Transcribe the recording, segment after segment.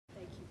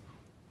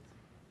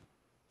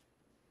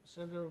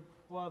Senator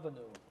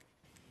Boisvenu.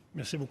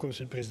 Merci beaucoup,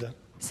 Monsieur le Président.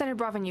 Senator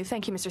Boisvenu,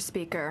 thank you, Mr.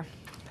 Speaker.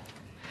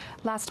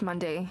 Last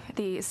Monday,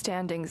 the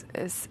Standing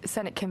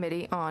Senate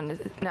Committee on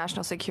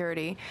National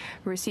Security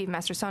received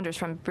Master Saunders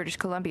from British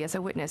Columbia as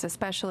a witness, a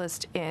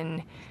specialist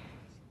in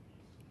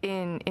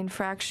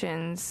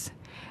infractions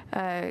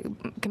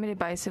committed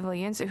by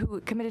civilians who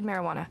committed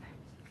marijuana.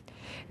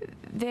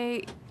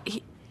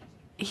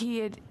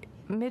 He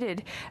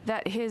admitted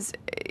that his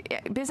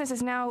business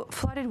is now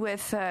flooded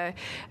with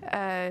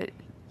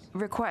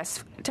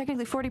requests.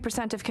 Technically,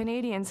 40% of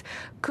Canadians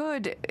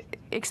could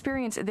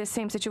experience this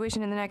same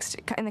situation in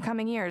the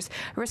coming years.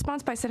 A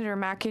response by Senator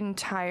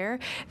McIntyre,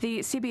 the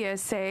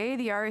CBSA,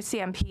 the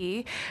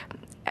RCMP,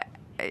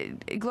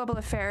 Global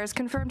Affairs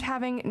confirmed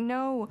having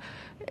no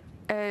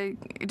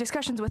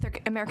discussions with their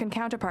American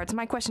counterparts.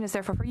 My question is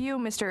therefore for you,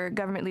 Mr.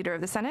 Government Leader of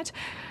the Senate.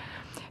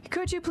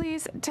 Could you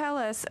please tell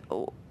us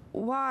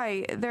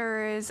why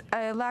there is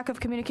a lack of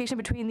communication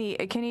between the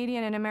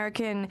Canadian and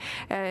American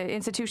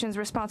institutions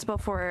responsible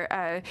for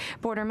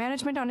border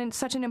management on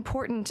such an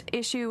important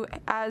issue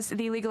as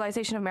the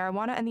legalization of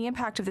marijuana and the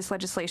impact of this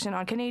legislation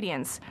on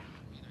Canadians?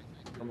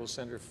 Honourable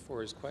Senator,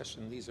 for his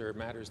question, these are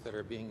matters that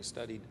are being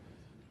studied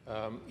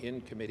in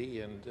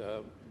committee, and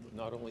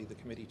not only the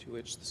committee to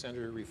which the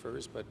Senator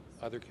refers, but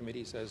other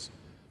committees as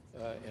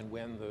and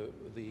when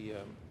the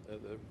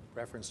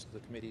reference to the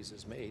committees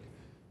is made.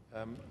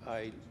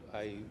 I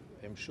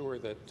am sure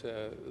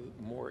that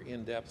more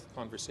in-depth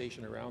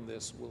conversation around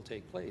this will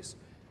take place,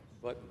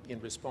 but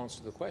in response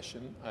to the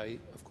question, I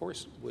of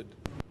course would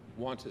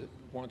want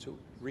to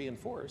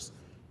reinforce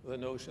the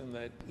notion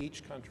that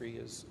each country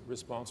is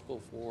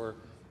responsible for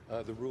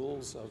the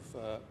rules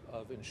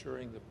of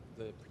ensuring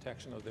the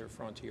protection of their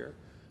frontier,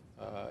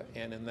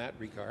 and in that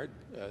regard,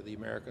 the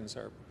Americans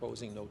are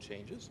proposing no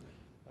changes,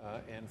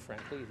 and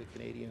frankly, the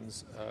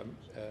Canadians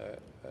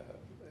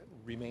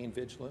remain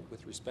vigilant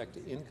with respect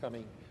to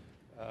incoming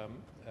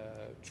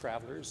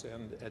travelers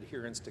and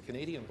adherence to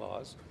Canadian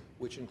laws,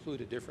 which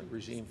include a different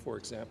regime, for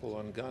example,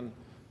 on gun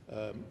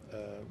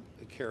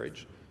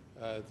carriage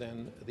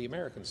than the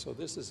Americans. So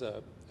this is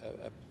a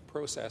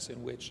process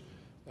in which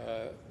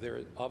there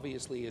is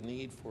obviously a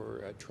need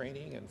for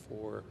training and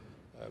for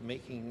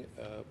making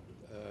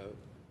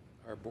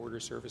our border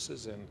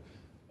services and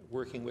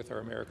working with our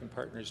American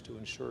partners to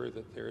ensure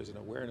that there is an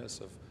awareness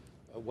of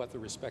what the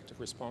respective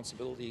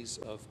responsibilities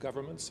of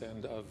governments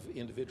and of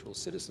individual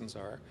citizens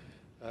are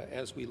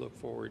as we look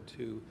forward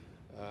to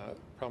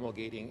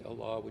promulgating a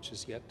law which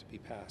is yet to be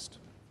passed.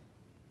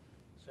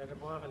 Senator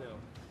Boisvenu.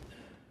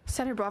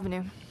 Senator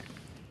Boisvenu,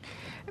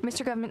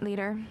 Mr. Government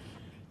Leader,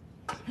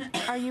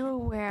 are you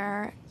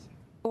aware,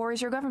 or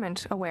is your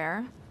government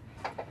aware,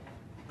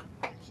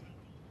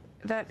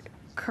 that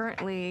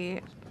currently,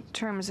 in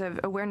terms of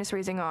awareness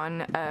raising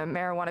on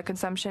marijuana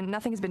consumption,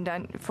 nothing has been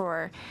done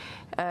for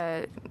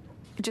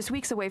just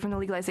weeks away from the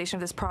legalization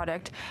of this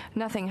product?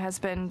 Nothing has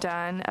been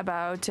done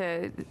about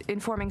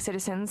informing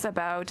citizens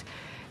about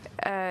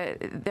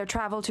their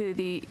travel to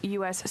the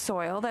U.S.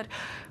 soil, that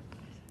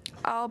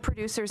all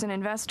producers and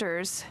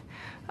investors,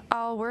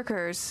 all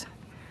workers,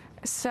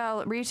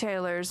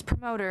 retailers,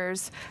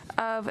 promoters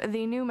of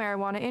the new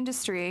marijuana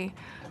industry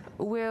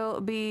will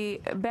be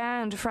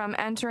banned from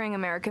entering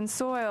American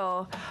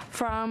soil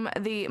from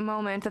the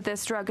moment that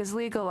this drug is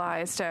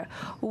legalized.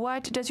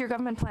 What does your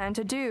government plan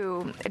to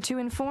do to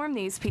inform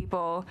these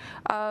people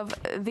of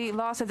the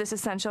loss of this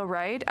essential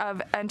right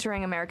of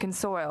entering American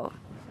soil?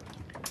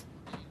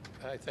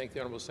 I thank the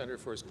Honourable Senator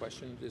for his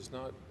question. It is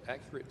not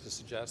accurate to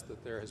suggest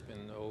that there has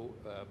been no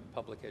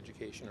public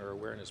education or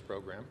awareness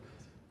program.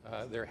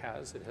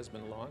 It has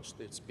been launched.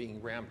 It's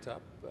being ramped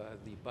up.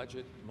 The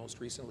budget, most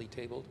recently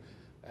tabled,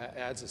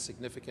 adds a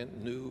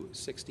significant new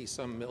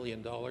 $60-some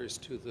million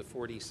to the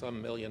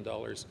 $40-some million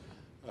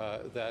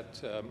that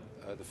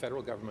the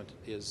federal government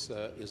is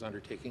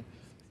undertaking.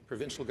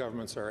 Provincial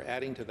governments are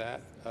adding to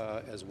that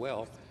as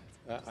well.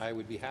 I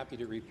would be happy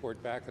to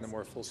report back in a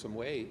more fulsome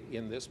way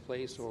in this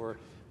place or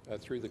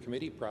through the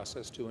committee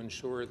process to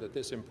ensure that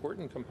this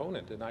important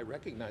component, and I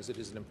recognize it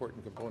is an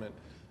important component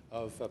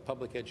of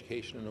public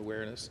education and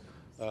awareness,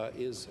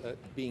 is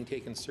being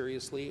taken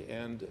seriously,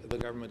 and the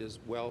government is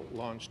well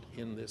launched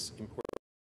in this important